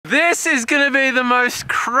This is going to be the most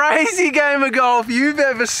crazy game of golf you've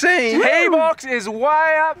ever seen. Tee box is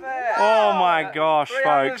way up there. Oh my gosh,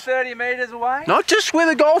 folks. 330 metres away. Not just with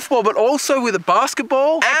a golf ball, but also with a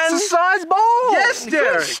basketball and Exercise ball. Yes,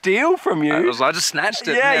 Derek. Steal from you. I just snatched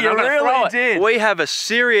it. Yeah, man. you I'm gonna throw really it. did. We have a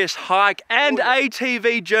serious hike and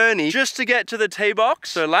ATV journey just to get to the tee box.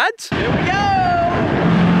 So lads, here we go.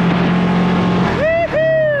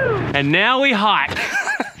 Woohoo! And now we hike.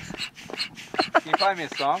 Can you play me a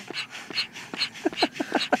song?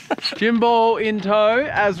 Gym ball in tow,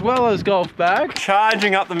 as well as golf bag.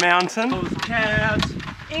 Charging up the mountain. Calves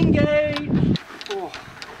engaged.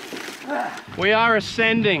 We are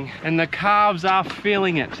ascending and the calves are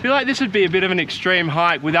feeling it. I feel like this would be a bit of an extreme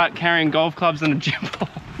hike without carrying golf clubs and a gym ball.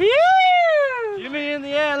 Jimmy in the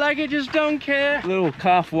air like I just don't care. A little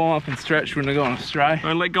calf warm up and stretch wouldn't have gone astray.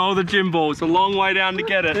 Don't let go of the gym ball. It's a long way down to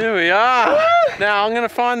get it. Here we are. Now I'm gonna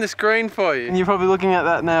find this green for you. And you're probably looking at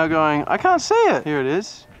that now going, I can't see it. Here it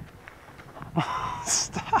is.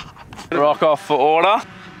 Stop. Rock off for order.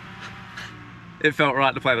 It felt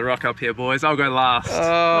right to play the rock up here, boys. I'll go last.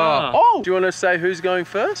 Oh! Do you want to say who's going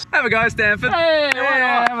first? Have a go, Stanford. Hey, why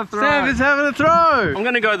not? Have a throw. Stanford's having a throw. I'm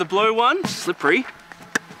gonna go the blue one. Slippery.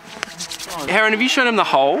 Heron, have you shown him the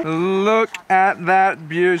hole? Look at that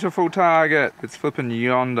beautiful target. It's flipping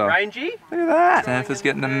yonder. Rangy. Look at that. Stanford's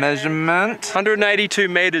getting a measurement. 182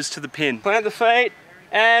 meters to the pin. Plant the feet,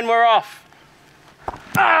 and we're off.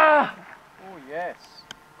 Ah! Oh yes.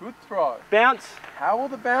 Good throw. Bounce. How will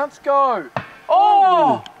the bounce go?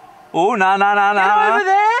 Oh! Oh, no. Over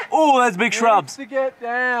there. Oh, that's big shrubs. To get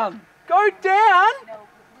down. Go down.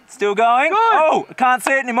 Still going. Good. Oh, I can't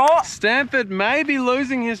see it anymore. Stanford may be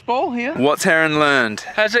losing his ball here. What's Heron learned?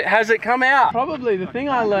 Has it come out? Probably the thing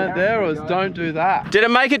I learnt there was don't do that. Did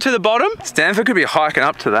it make it to the bottom? Stanford could be hiking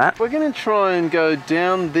up to that. We're gonna try and go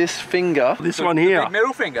down this finger. This one here. Big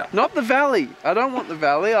middle finger. Not the valley. I don't want the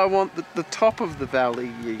valley. I want the top of the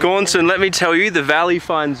valley. Gaunson, let me tell you, the valley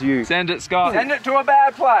finds you. Send it, Scott. Send it to a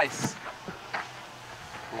bad place.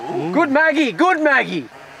 Ooh. Good Maggie. Good Maggie.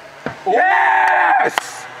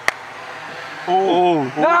 Yes! Oh.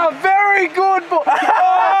 No, very good ball.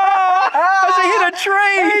 Has he hit a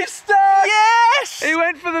tree? He stuck. Yes! He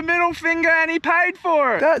went for the middle finger and he paid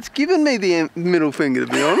for it. That's given me the middle finger,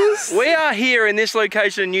 to be honest. We are here in this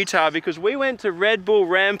location in Utah because we went to Red Bull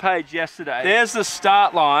Rampage yesterday. There's the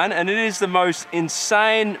start line and it is the most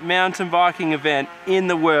insane mountain biking event in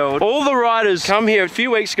the world. All the riders come here a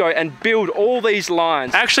few weeks ago and build all these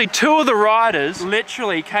lines. Actually, two of the riders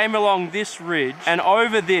literally came along this ridge and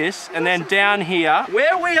over this and then down here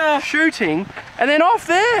where we are shooting and then off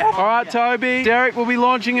there. All right, Toby. Derek will be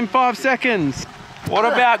launching in 5 seconds. What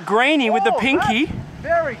about Greenie with the pinky?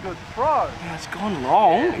 Very good throw. Yeah, it's gone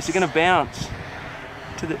long. Yes. Is it going to bounce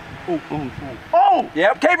to the... Oh!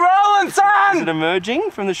 Yep, keep rolling, son! Is it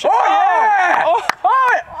emerging from the shot? Oh, yeah!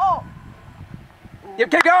 Oh!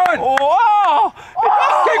 Yep, keep going! Oh!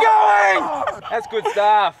 Keep going! That's good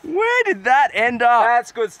stuff. Where did that end up?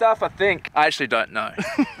 That's good stuff, I think. I actually don't know.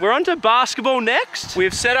 We're on to basketball next.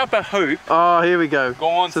 We've set up a hoop. Oh, here we go. Go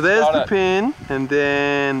on, so there's the pin, and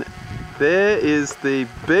then there is the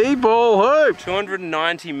B-ball hoop.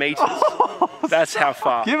 290 meters. That's how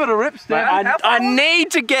far. Give it a rip, Stan. I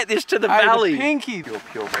need to get this to the valley. The pinky. Pure.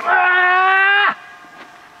 Ah!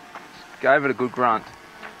 Gave it a good grunt.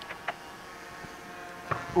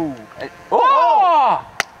 Ooh. Oh!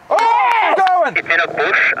 Oh! Going! It's in a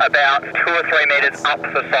bush about 2 or 3 metres up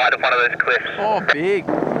the side of one of those cliffs. Oh, big.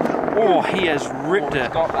 Oh, he has ripped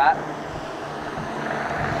it. Got that.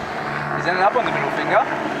 He's ended up on the middle finger.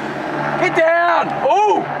 Get down!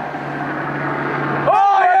 Ooh!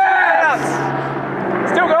 Oh, yes!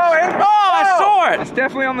 Still going. Oh, I saw it. It's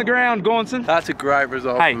definitely on the ground, Gaunson. That's a great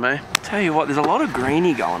result Hey, for me. tell you what, there's a lot of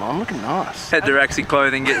greenie going on. Looking nice. Head to Rexy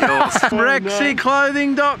Clothing, get yours.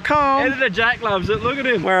 RexyClothing.com. Editor Jack loves it. Look at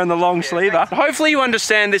him wearing the long sleever. Hopefully you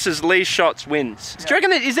understand this is Lee Shots wins. Do you reckon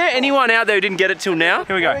that, is there anyone out there who didn't get it till now?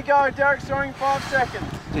 Here we go. Here we go. Derek's throwing 5 seconds.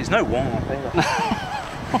 There's no warm up either.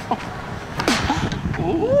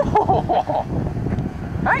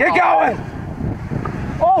 Get going!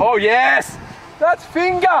 Oh, yes! That's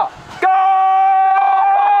finger. Go!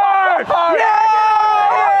 What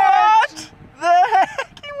the heck?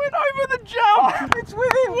 He went over the jump. It's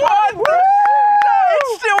within What? one.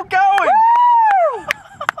 It's still going.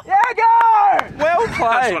 Yeah, go! Well I just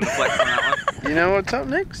played. want to flex on that one. You know what What's up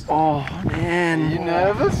next? Oh man. Are you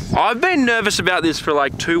nervous? I've been nervous about this for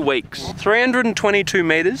like 2 weeks. 322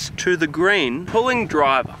 meters to the green, pulling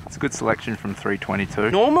driver. It's a good selection from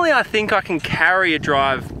 322. Normally I think I can carry a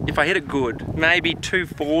drive if I hit it good, maybe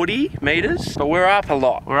 240 meters, but we're up a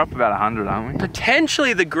lot. We're up about 100, aren't we?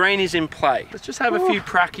 Potentially the green is in play. Let's just have a few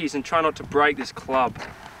prackies and try not to break this club.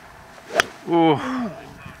 Ooh.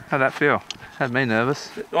 How'd that feel? Had me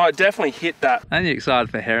nervous. Oh, it definitely hit that. Aren't you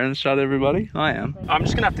excited for heron shot, everybody? I am. I'm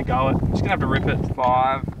just gonna have to go it. I'm just gonna have to rip it.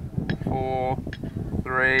 5, 4,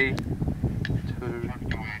 3, 2,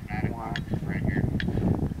 1.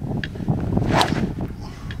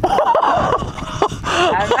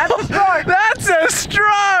 And that's a stroke! That's a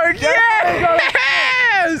stroke!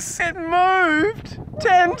 Yes! It moved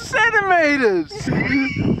 10 centimeters!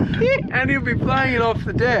 And he'll be playing it off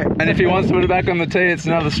the deck. And if he wants to put it back on the tee, it's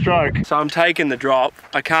another stroke. So I'm taking the drop.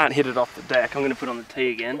 I can't hit it off the deck. I'm gonna put it on the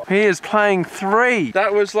tee again. He is playing 3.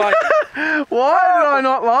 That was like... Why did I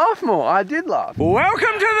not laugh more? I did laugh.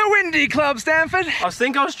 Welcome to the Windy Club, Stanford. I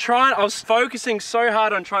was focusing so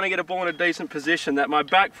hard on trying to get a ball in a decent position that my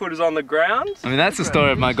back foot is on the ground. I mean, that's the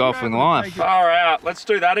story of my golfing life. Far out. Let's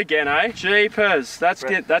do that again, eh? Jeepers. That's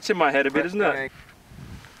in my head a bit, isn't it?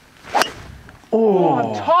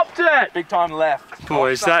 Oh, Topped it! big time left.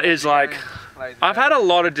 Boys, that is like... I've had a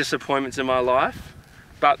lot of disappointments in my life,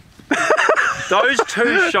 but those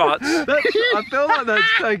 2 shots... I feel like that's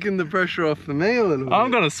taking the pressure off for me a little bit.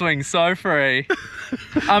 I'm gonna swing so free.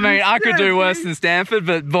 I mean, I could do worse than Stanford,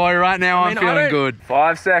 but boy, right now I'm feeling good.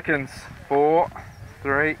 5 seconds. 4,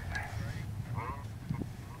 3.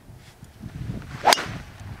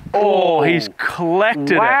 Oh, he's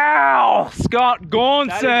collected it. Wow, Scott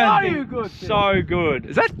Gaunson. So good.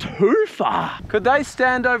 Is that too far? Could they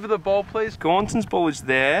stand over the ball, please? Gaunton's ball is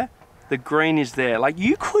there. The green is there. Like,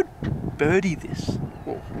 you could birdie this.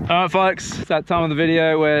 All right, folks, it's that time of the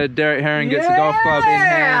video where Derek Herring gets the golf club in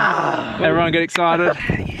hand. Everyone get excited.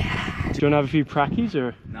 Do you want to have a few prackies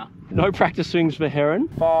or? No. No practice swings for Heron.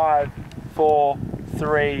 5, 4,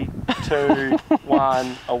 3, 2,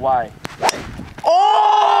 1, away.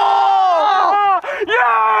 Oh!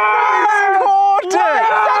 Yes! Caught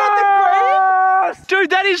it! Dude,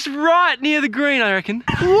 that is right near the green, I reckon.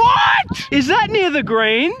 What? Is that near the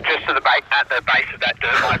green? Just to the base, at the base of that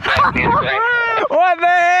dirt line, right near the green. What the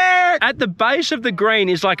heck? At the base of the green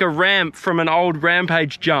is like a ramp from an old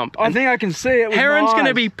Rampage jump. I think I can see it with Heron's my going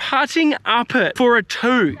to eyes. be putting up it for a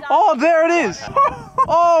 2. Oh, there it is.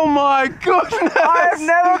 Oh my goodness. I have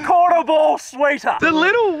never caught a ball sweeter. The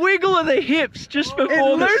little wiggle of the hips just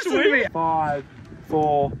before the loosened swing. me. 5,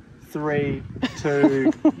 4, 3,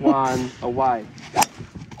 2, 1, away.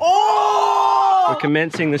 Oh! We're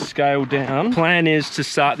commencing the scale down. Plan is to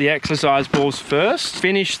start the exercise balls first,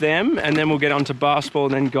 finish them, and then we'll get onto basketball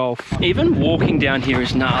and then golf. Even walking down here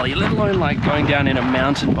is gnarly, let alone like going down in a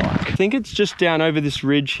mountain bike. I think it's just down over this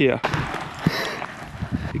ridge here.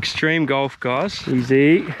 Extreme golf, guys.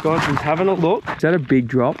 Easy. Gonson's having a look. Is that a big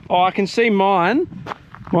drop? Oh, I can see mine.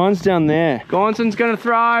 Mine's down there. Gonson's gonna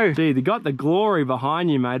throw. Dude, they got the glory behind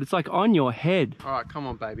you, mate. It's like on your head. All right, come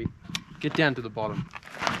on, baby. Get down to the bottom.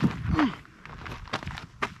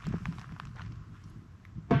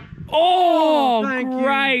 Oh, Thank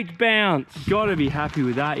great bounce. Gotta be happy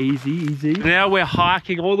with that. Easy, easy. Now we're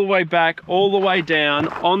hiking all the way back, all the way down,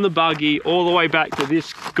 on the buggy, all the way back to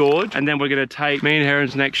this gorge. And then we're gonna take me and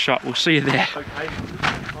Heron's next shot. We'll see you there.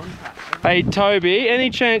 Hey, Toby, any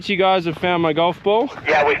chance you guys have found my golf ball?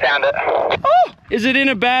 Yeah, we found it. Oh, is it in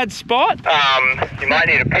a bad spot? You might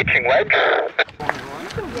need a pitching wedge.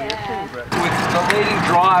 With the leading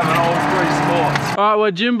drive in all 3 sports. All right,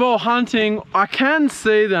 we're gym ball hunting. I can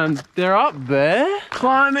see them. They're up there,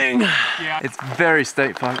 climbing. It's very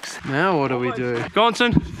steep, folks. Now what do we do?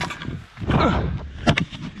 Gonson.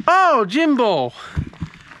 Oh, gym ball.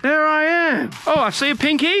 There I am. Oh, I see a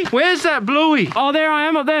pinky. Where's that bluey? Oh, there I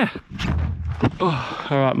am up there. Oh,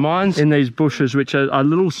 all right, mine's in these bushes, which are a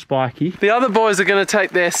little spiky. The other boys are going to take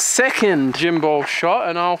their second gym ball shot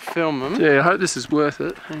and I'll film them. Yeah, I hope this is worth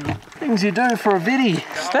it. Hang on. Things you do for a viddy.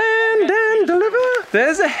 Stand and deliver.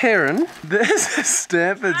 There's a heron. There's a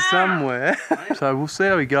Stanford somewhere. So we'll see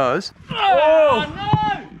how he goes. Oh,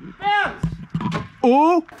 no! Bounce!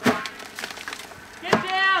 Oh! Get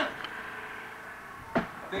down! I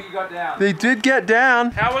think you got down. They did get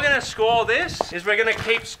down. How we're gonna score this is we're gonna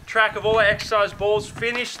keep track of all our exercise balls,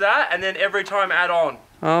 finish that, and then every time add on.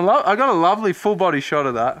 I got a lovely full body shot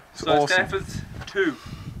of that. It's So awesome. Stanford's 2.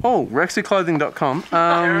 Oh, rexyclothing.com.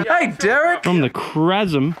 Hey, Derek. From the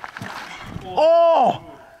Krasm. Oh!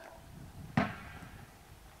 Tell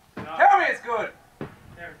me it's good.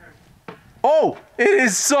 Oh, it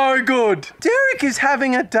is so good. Derek is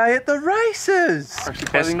having a day at the races.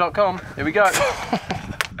 Freshlyclothing.com. Here we go.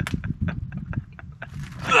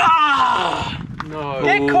 No.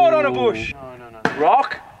 Get caught on a bush. No.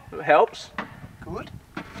 Rock helps. Good.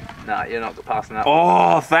 Nah, you're not passing that.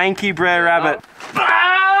 Oh, thank you, Brer Rabbit.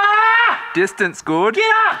 Distance good.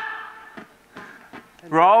 Get up.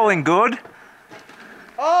 Rolling good.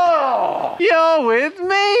 Oh, you're with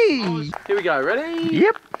me. Here we go. Ready?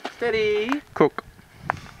 Yep. Steady. Cook.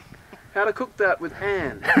 How to cook that with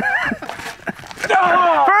hand.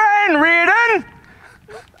 Friend Reardon!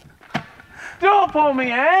 Do it for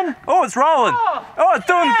me, Ann. Oh, it's rolling. Oh, it's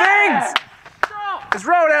doing things. It's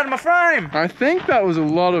rolled out of my frame. I think that was a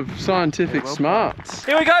lot of scientific smarts.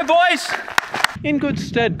 Here we go, boys. In good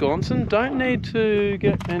stead, Gaunson. Don't need to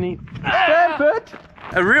get any... Stanford!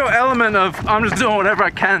 A real element of I'm just doing whatever I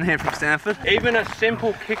can here from Stanford. Even a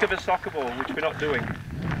simple kick of a soccer ball, which we're not doing.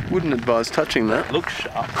 Wouldn't advise touching that. Looks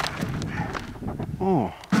sharp.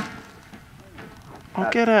 Oh.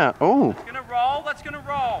 I'll get out. Oh. It's gonna roll, that's gonna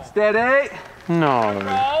roll. Steady. No.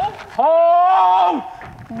 Roll. Oh!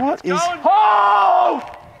 What is... Oh!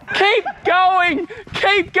 Keep going!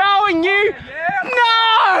 Keep going, you!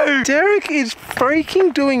 No! Derek is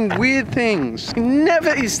freaking doing weird things. He never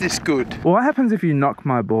is this good. What happens if you knock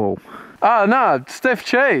my ball? Oh, no. Steph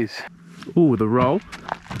Cheese. Oh, the roll.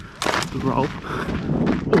 The roll.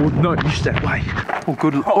 Oh, no, you step away. Oh,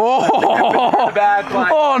 good. Oh, Bad play.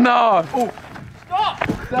 oh no. Oh. Stop!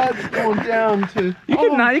 That's gone down to... You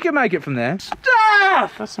can, no, you can make it from there.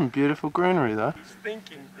 Stop! That's some beautiful greenery, though. He's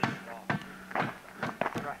thinking.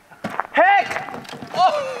 Heck!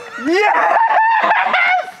 Oh! Yes!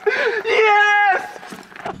 Yes!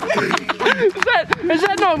 Is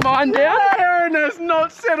that not mine down? Aaron has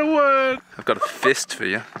not said a word. I've got a fist for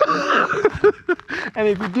you. And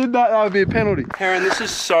if you did that, that would be a penalty. Aaron, this is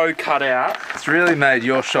so cut out. It's really made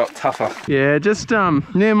your shot tougher. Yeah, just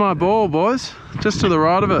near my ball, boys. Just to the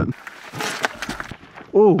right of it.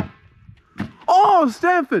 Oh. Oh,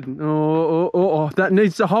 Stanford. Oh, that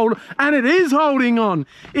needs to hold. And it is holding on.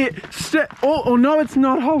 Oh, no, it's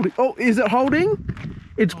not holding. Oh, is it holding?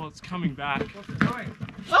 It's... Oh, it's coming back.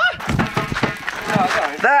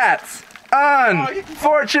 That's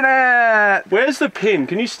unfortunate. Where's the pin?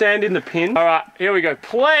 Can you stand in the pin? All right, here we go.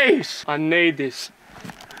 Please. I need this.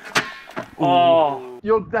 Oh.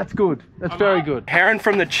 That's good. That's very good. Heron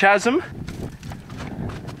from the chasm.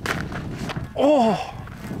 Oh.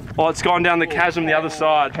 Oh, it's gone down the chasm the other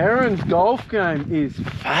side. Heron's golf game is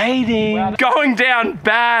fading. Going down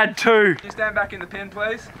bad too. Can you stand back in the pin,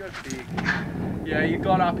 please? Yeah, you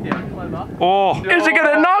got up here. Clever. Oh, is it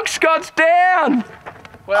gonna knock Scott's down?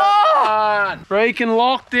 Well done. Freaking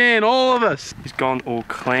locked in, all of us. He's gone all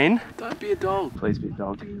clean. Don't be a dog. Please be a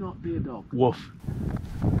dog. Do not be a dog. Woof.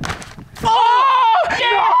 Oh!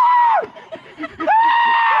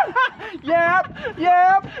 Yeah!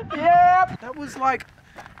 Yep. That was like,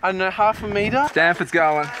 I don't know, half a meter. Stanford's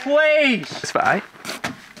going. Please! It's for 8.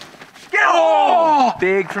 Get oh!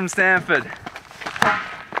 Big from Stanford.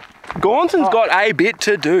 Gaunton's got a bit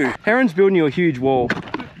to do. Heron's building you a huge wall.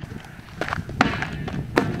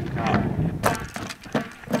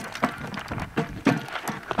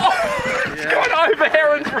 It's gone over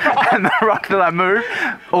Heron's rock. And the rock that I moved.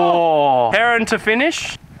 Oh. Heron to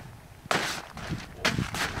finish.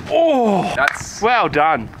 Oh, That's well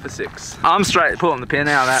done. for 6. I'm straight pulling the pin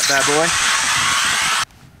out of that bad boy.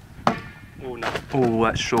 Oh no. Oh,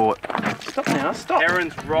 that's short. Stop now, stop.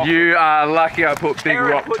 Heron's rock. You are lucky I put big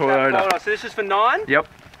Heron rock put that Toyota. boulder. So this is for 9? Yep.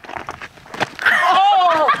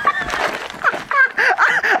 Oh!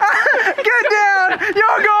 Get down!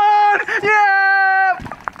 You're gone! Yep!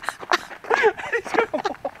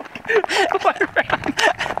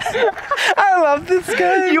 I love this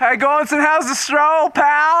game. Hey Gaunson, how's the stroll,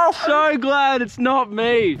 pal? So glad it's not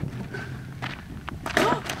me.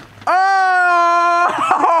 Oh!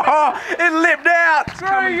 It lipped out.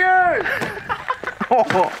 Screw you.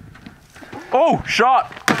 Oh,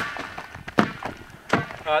 shot.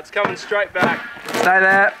 Oh, it's coming straight back. Stay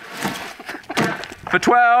there. For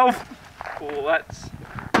 12. Oh, that's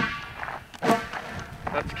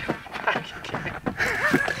coming back again.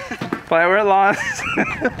 Play where it lies.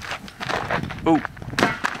 Ooh.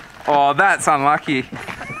 Oh, that's unlucky.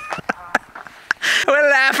 We're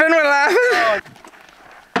laughing.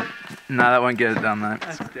 No, that won't get it done, mate.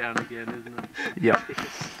 That's down again, isn't it? Yep.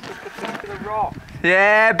 The rock.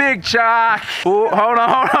 Yeah, big shark. Oh, hold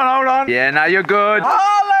on. Yeah, now you're good.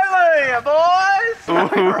 Hallelujah, boys.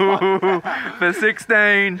 Ooh, for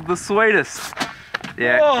 16, the sweetest.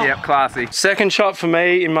 Yeah, Oh. yep, classy. Second shot for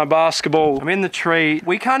me in my basketball. I'm in the tree.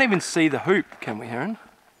 We can't even see the hoop, can we, Heron?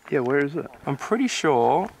 Yeah, where is it? I'm pretty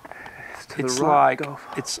sure To it's the right, like, golf.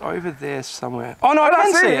 it's over there somewhere. Oh no, I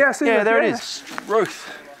can see it. Yeah, I see Yeah, it, there it yeah. is.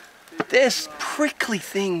 Ruth. There's prickly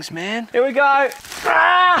things, man. Here we go.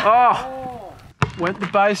 Ah! Oh. Went the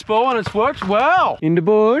baseball and it's worked well. In the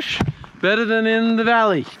bush, better than in the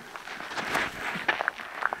valley.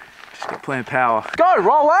 Just got plenty of power. Go,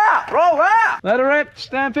 roll out, roll out. Let her rip,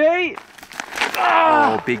 Stampy.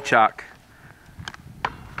 Oh, big chuck.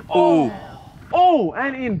 Oh. Oh,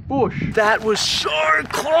 and in bush. That was so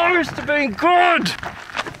close to being good.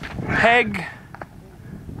 Peg.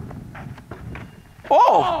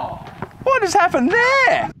 Oh! What has happened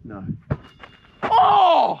there? No.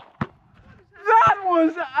 Oh! That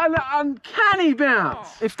was an uncanny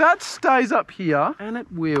bounce. If that stays up here, and it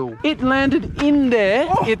will, it landed in there,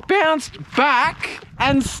 it bounced back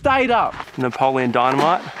and stayed up. Napoleon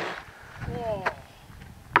Dynamite.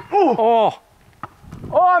 Oh!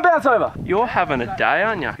 Oh, and bounce over. You're having a day,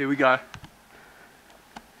 aren't you? Here we go.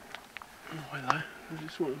 Oh, hello. I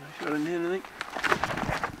just want to make sure I didn't hit anything.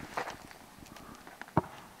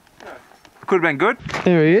 Could have been good.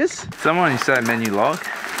 There he is. Someone you say menu log.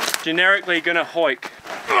 Generically gonna hoik.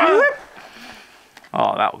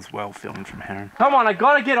 Oh, that was well filmed from Heron. Come on, I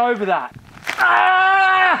gotta get over that.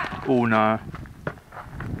 Ah! Oh no.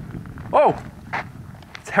 Oh!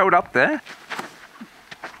 It's held up there.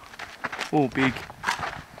 Oh, big.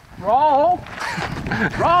 Roll.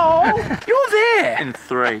 Roll. You're there. In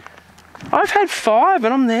 3. I've had 5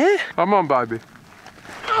 and I'm there. Come on, baby.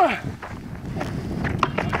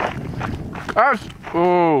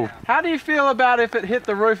 Oh. How do you feel about if it hit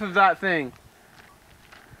the roof of that thing?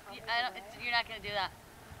 You're not gonna do that.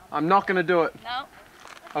 I'm not gonna do it. No.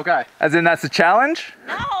 Okay. As in that's a challenge?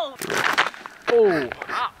 No. Oh.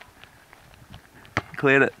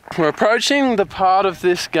 Cleared it. We're approaching the part of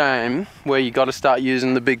this game where you got to start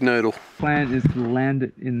using the big noodle. Plan is to land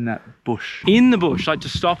it in that bush. In the bush, like to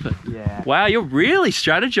stop it. Yeah. Wow, you're really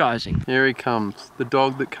strategizing. Here he comes, the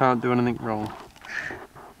dog that can't do anything wrong.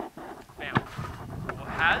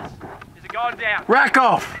 Is it going down? Rack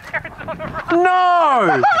off!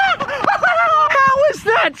 No! How is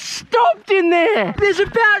that stopped in there? There's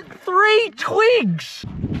about 3 twigs.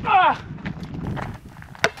 Ah.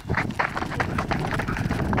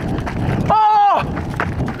 Oh!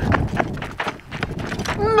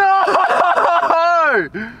 No!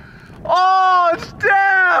 Oh, it's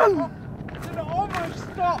down! It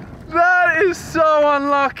almost stopped. That is so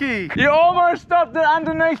unlucky. You almost stopped it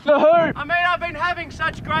underneath the hoop. I mean, I've been having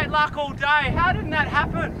such great luck all day. How didn't that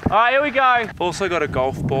happen? All right, here we go. Also got a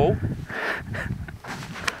golf ball.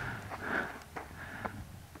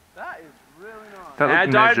 That is really nice. That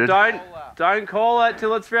looked measured. Don't call it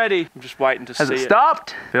till it's ready. I'm just waiting to Has see it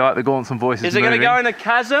stopped? I feel like they're going some voices. Is it going to go in a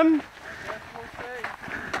chasm?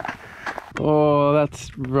 Oh,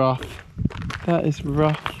 that's rough. That is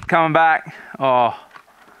rough. Coming back. Oh.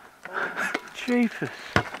 Jeepers.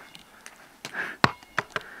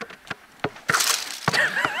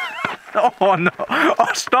 Oh no. Oh,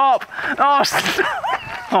 stop. Oh, stop.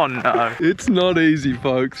 Oh no. It's not easy,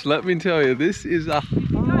 folks. Let me tell you, this is a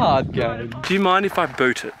hard game. Do you mind if I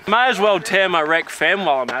boot it? May as well tear my rec fem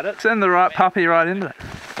while I'm at it. Send the right puppy right into it.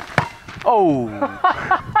 Oh.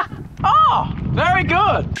 Oh, very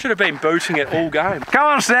good. Should have been booting it all game. Come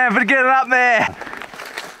on, Stanford, get it up there.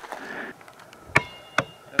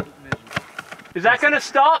 Is that going to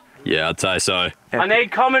stop? Yeah, I'd say so. I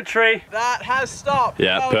need commentary. That has stopped.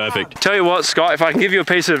 Yeah, Well perfect. done. Tell you what, Scott, if I can give you a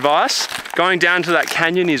piece of advice, going down to that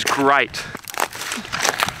canyon is great.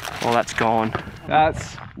 Oh, that's gone.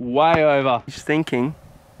 That's way over. He's thinking,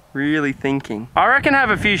 really thinking. I reckon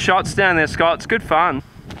have a few shots down there, Scott. It's good fun.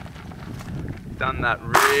 Done that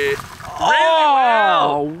really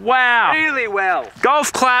Oh, wow. Really well.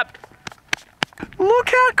 Golf clap. Look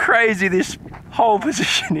how crazy this whole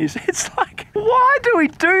position is. It's like, why do we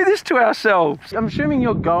do this to ourselves? I'm assuming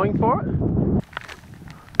you're going for it.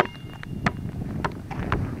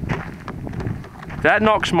 That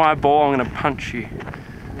knocks my ball, I'm gonna punch you.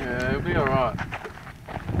 Yeah, it'll be all right.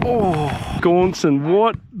 Oh, Gaunson,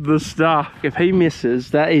 what the stuff. If he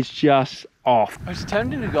misses, that is just off. I was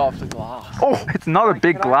tempted to go off the glass. Oh, it's not a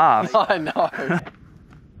big glass. I know.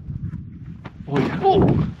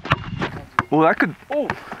 Oh, Well, that could. oh,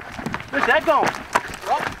 where's that going?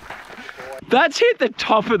 That's hit the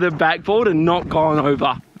top of the backboard and not gone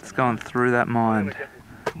over. It's going through that mind.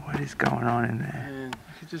 What is going on in there? Man,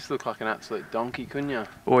 you could just look like an absolute donkey, couldn't you?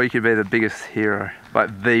 Or you could be the biggest hero,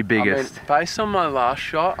 like the biggest. I mean, based on my last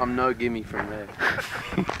shot, I'm no gimme from there.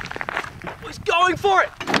 He's going for it.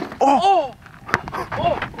 Oh,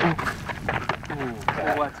 oh,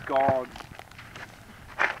 oh, that's gone.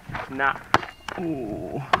 Nah.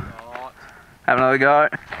 Ooh. Have another go.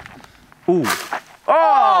 Ooh.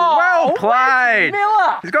 Oh, well played.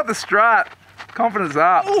 Miller. He's got the strut. Confidence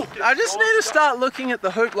up. Ooh, I just need to start looking at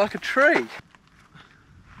the hoop like a tree.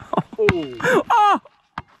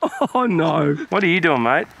 Oh no. What are you doing,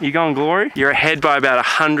 mate? You going glory? You're ahead by about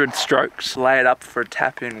 100 strokes. Lay it up for a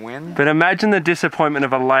tap-in win. But imagine the disappointment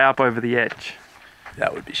of a layup over the edge.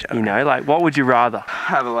 That would be shattered. You know, like, what would you rather?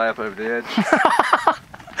 Have a layup over the edge.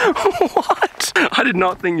 What? I did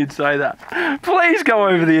not think you'd say that. Please go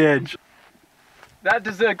over the edge. That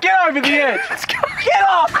deserves. Get over the edge! Get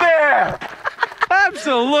off there!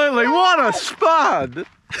 Absolutely, what a spud!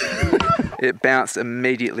 It bounced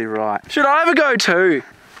immediately right. Should I have a go too?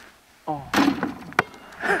 Oh.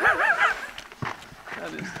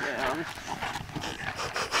 That is down.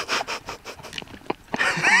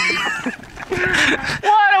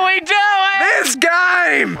 What are we doing? This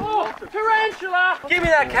game! Oh, tarantula! Give me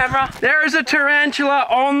that camera. There is a tarantula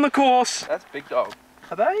on the course. That's big dog.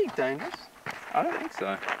 Are they dangerous? I don't think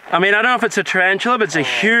so. I mean, I don't know if it's a tarantula, but it's a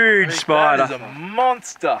huge spider. That is a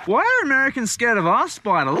monster. Why are Americans scared of our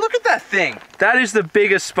spider? Look at that thing. That is the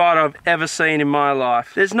biggest spider I've ever seen in my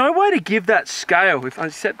life. There's no way to give that scale. If I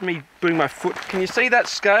set me putting my foot, can you see that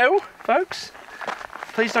scale, folks?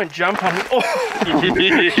 Please don't jump on me. Oh.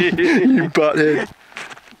 You butthead.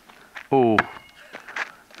 Oh.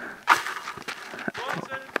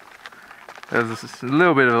 There's a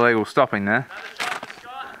little bit of illegal stopping there.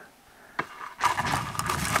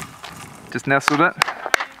 Just nestled it.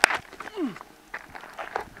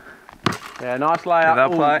 Yeah, nice layout. They'll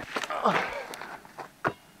play.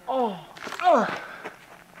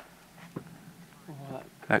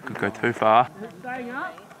 That could go too far.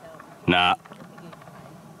 Nah.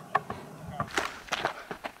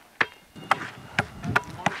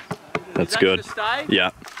 That's good.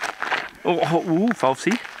 Yeah. Oh,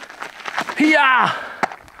 falsy. Yeah.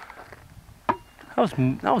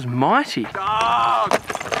 That was mighty.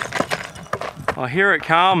 Oh, here it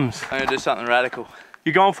comes. I'm gonna do something radical.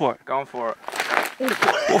 You going for it? Going for it.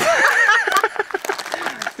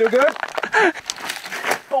 Still good?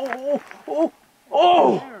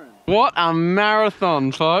 Oh! What a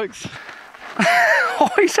marathon, folks. Oh,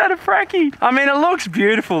 he's had a frackie. I mean, it looks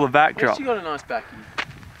beautiful, the backdrop. Yes, you got a nice backie.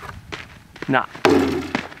 Nah.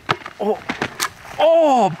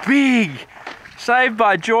 Oh, big. Saved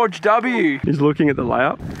by George W. He's looking at the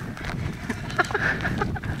layup.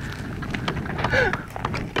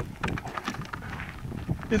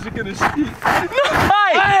 Is it gonna stick? No!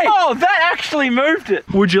 Hey! Oh, that actually moved it.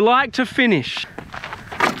 Would you like to finish?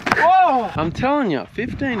 Whoa! I'm telling you,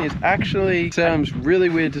 15 is actually sounds really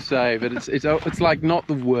weird to say, but it's like not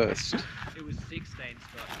the worst. It was 16, Scott.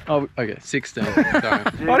 Oh, okay, 16. Sorry.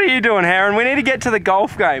 What are you doing, Heron? We need to get to the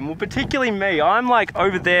golf game. Well, particularly me. I'm like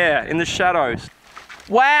over there in the shadows.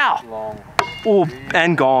 Wow! Long. Oh,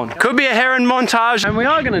 and gone. Could be a Heron montage. And we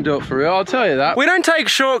are going to do it for real, I'll tell you that. We don't take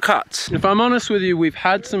shortcuts. If I'm honest with you, we've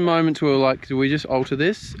had some moments where we're like, do we just alter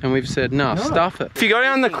this? And we've said, nah, stuff it. If you go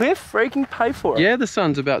down the cliff, freaking pay for it. Yeah, the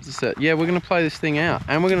sun's about to set. Yeah, we're going to play this thing out.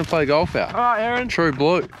 And we're going to play golf out. All right, Heron. True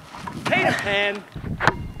blue. Peter Pan.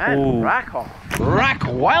 And rack off. Rack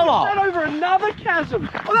well off. That over another chasm.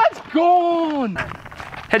 Oh, that's gone.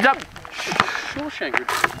 Heads up. Shawshank.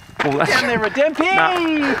 Oh, that's... Down there, Redempy.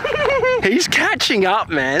 Nah. He's catching up,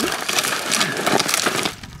 man.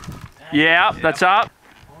 Yeah, that's up.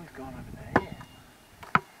 Oh, he's gone over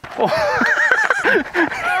there.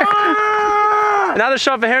 Oh. Another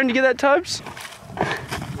shot for Heron to get that, Tobes.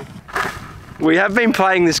 We have been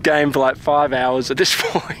playing this game for like 5 hours at this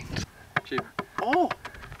point. Oh,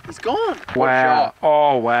 he's gone. Wow.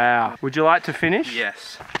 Oh, wow. Would you like to finish?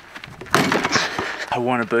 Yes. I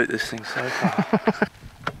want to boot this thing so far.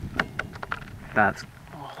 That's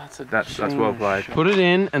well played. Put it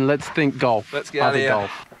in and let's think golf. Let's get out of here.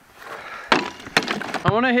 Golf. I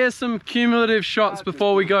want to hear some cumulative shots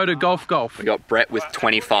before we go to golf. We got Brett with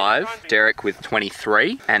 25, Derek with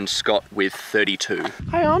 23, and Scott with 32.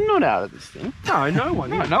 Hey, I'm not out of this thing. No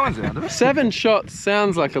one. No one's out of it. 7 shots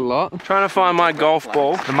sounds like a lot. Trying to find my golf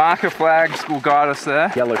ball. The marker flags will guide us there.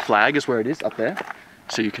 Yellow flag is where it is, up there,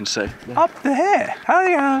 so you can see. Up there? How are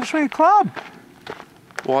you going to swing a club?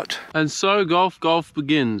 What? And so golf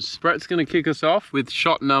begins. Brett's going to kick us off with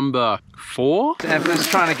shot number 4. Stanford's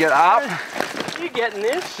trying to get up. You getting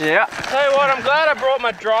this? Yeah. Tell you what, I'm glad I brought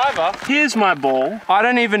my driver. Here's my ball. I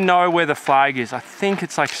don't even know where the flag is. I think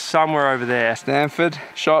it's like somewhere over there. Stanford,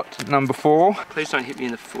 shot number 4. Please don't hit me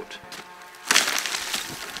in the foot.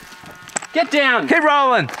 Get down! Keep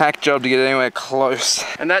rolling! Hack job to get anywhere close.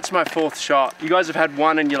 And that's my 4th shot. You guys have had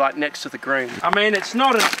one and you're like next to the green. I mean, it's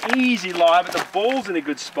not an easy lie, but the ball's in a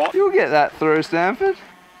good spot. You'll get that through, Stanford.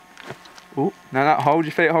 Oh, no, hold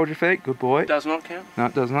your feet, good boy. Does not count. No,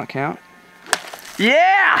 it does not count.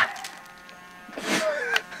 Yeah!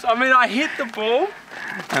 So, I mean, I hit the ball.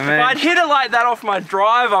 If I'd hit it like that off my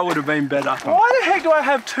drive, I would have been better. Why the heck do I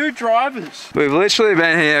have 2 drivers? We've literally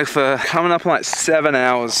been here for coming up on like 7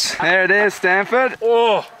 hours. There it is, Stanford.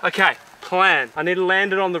 Oh, okay. Plan. I need to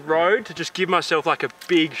land it on the road to just give myself like a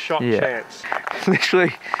big shot chance.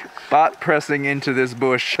 Literally butt pressing into this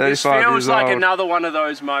bush. 35 This feels years like old. another one of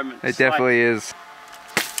those moments. It definitely is.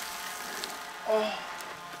 Oh.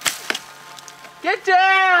 Get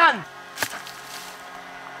down!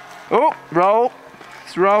 Oh, roll.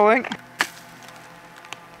 It's rolling.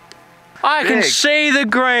 I can see the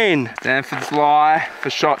green. Stanford's lie for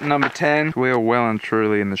shot number 10. We are well and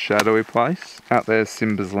truly in the shadowy place. Out there's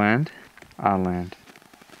Simba's land. Our land.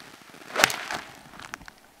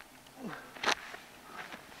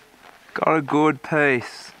 Got a good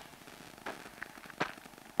piece.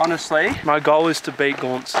 Honestly, my goal is to beat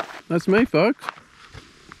Gaunts. That's me, folks.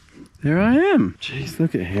 There I am. Jeez,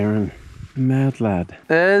 look at Heron. Mad lad.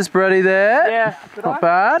 There's Brady there. Yeah, Not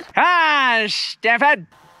bad. Ah, Stanford!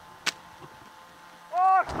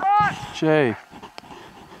 Oh, God. Gee.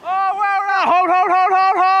 Oh, well done.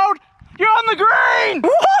 Hold. You're on the green.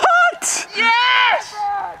 What? Yes!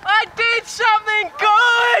 I did something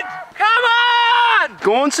good! Come on!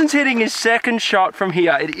 Gaunson's hitting his second shot from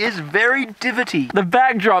here. It is very divoty. The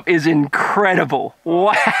backdrop is incredible.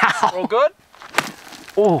 Wow. All good?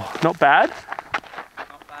 Oh, not bad.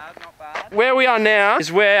 Where we are now is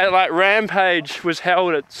where like Rampage was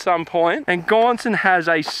held at some point, and Gaunson has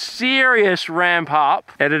a serious ramp up.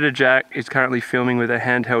 Editor Jack is currently filming with a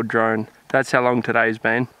handheld drone. That's how long today's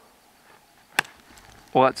been.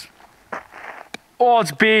 Well,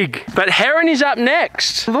 it's big. But Heron is up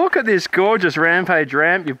next. Look at this gorgeous Rampage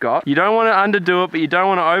ramp you've got. You don't want to underdo it, but you don't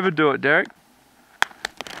want to overdo it, Derek.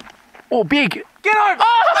 Oh, big. Get over.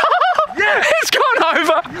 Oh! Yeah, it's gone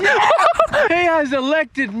over. Yeah. He has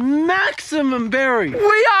elected maximum berry.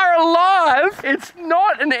 We are alive. It's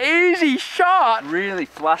not an easy shot. Really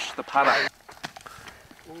flush the putter.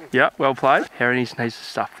 Yeah, well played. Heron needs to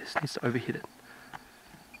stuff this. Needs to overhit it.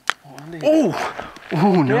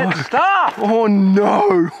 Oh no. Stop! Oh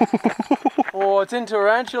no. Oh, it's in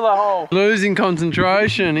tarantula hole. Losing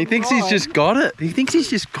concentration. He thinks he's just got it.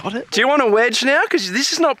 Do you want a wedge now? Because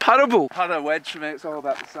this is not puttable. Putter wedge for me, it's all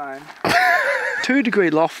about the same. 2 degree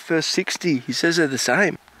loft for 60. He says they're the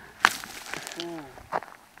same.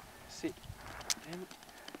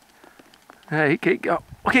 Hey, keep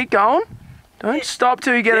going. Don't stop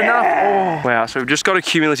till you get enough. Oh. Wow, so we've just got a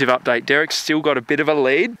cumulative update. Derek's still got a bit of a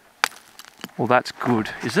lead. Well, that's good.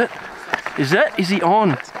 Is it? Is he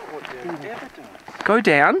on? Go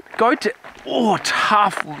down. Oh,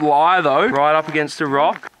 tough lie though. Right up against the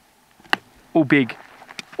rock. Oh, big.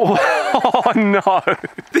 Oh no.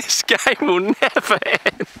 This game will never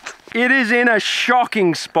end. It is in a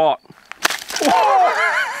shocking spot. Oh.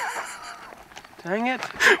 Dang it.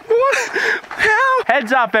 What? How?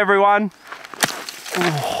 Heads up, everyone.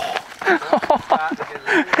 Oh.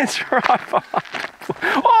 It's right behind.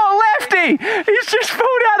 Oh, lefty! He's just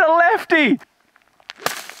pulled out a lefty.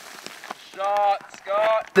 Shot,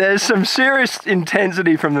 Scott. There's some serious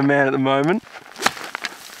intensity from the man at the moment.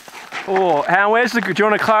 Oh, where's the... Do you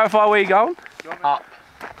want to clarify where you're going? Up.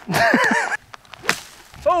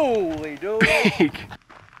 Holy dude. Big.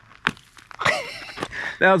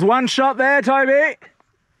 There was one shot there, Toby.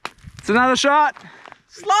 It's another shot.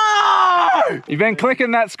 Slow! You've been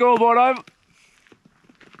clicking that scoreboard over.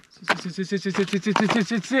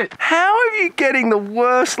 Sit. How are you getting the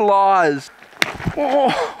worst lies?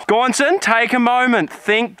 Oh. Gaunson, take a moment.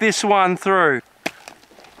 Think this one through.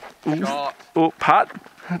 Shot. Oh, putt.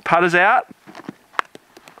 Putter's out.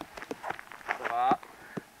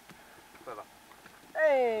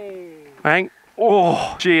 Hey.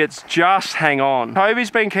 Oh, gee, it's just hang on.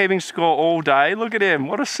 Toby's been keeping score all day. Look at him.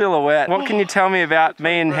 What a silhouette. What can you tell me about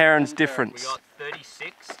me and Heron's difference? We got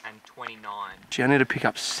 36 and 29. Gee, I need to pick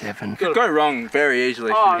up 7. Could go wrong very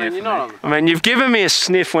easily from here for me. I mean, you've given me a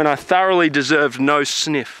sniff when I thoroughly deserved no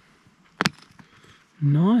sniff.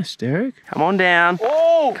 Nice, Derek. Come on down.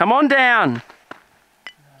 Oh! Come on down.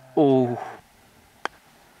 Oh.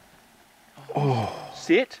 Oh.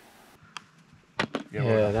 Sit.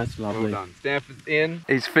 Yeah, that's lovely. Well done. Stanford's in.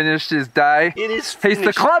 He's finished his day. It is He's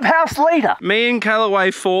the clubhouse leader. Me and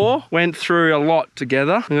Callaway 4 went through a lot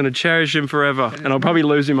together. I'm going to cherish him forever. And I'll probably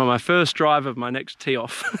lose him on my first drive of my next tee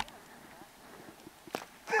off.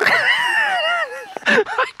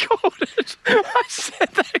 I called it. I said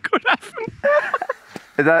that could happen.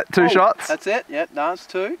 Is that 2 shots? That's it. Yeah, no, it's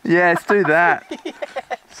 2. Yeah, let's do that.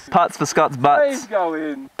 Yes. Putts for Scott's butts. Please go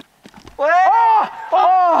in.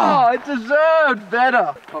 Oh, it deserved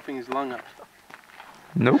better. Popping his lung up.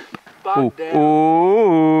 Nope. Bug down.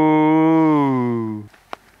 Ooh.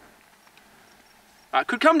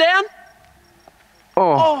 Could come down.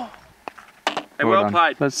 Oh. Hey, well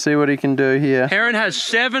played. Let's see what he can do here. Heron has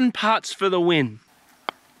 7 putts for the win.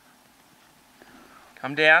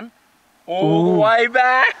 Come down. All the way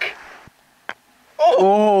back.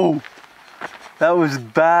 Oh, that was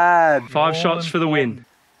bad. 5 shots for the win.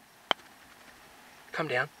 Come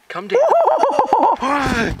down. Come down.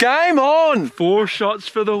 Game on. 4 shots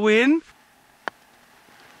for the win.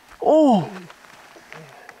 Oh.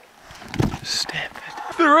 Step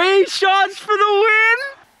it. 3 shots for the win.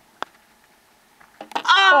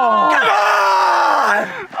 Oh. Come on!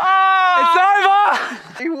 Oh. It's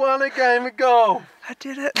over. He won a game of golf. I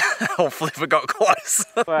did it. Hopefully we got close.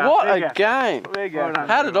 What a game.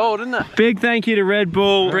 Had it all, didn't it? Big thank you to Red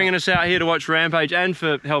Bull bringing us out here to watch Rampage and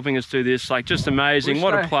for helping us do this. Like, just amazing.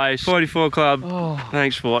 What a place. 44 Club.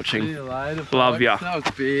 Thanks for watching. See you later. Love ya. That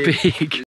was big. Big.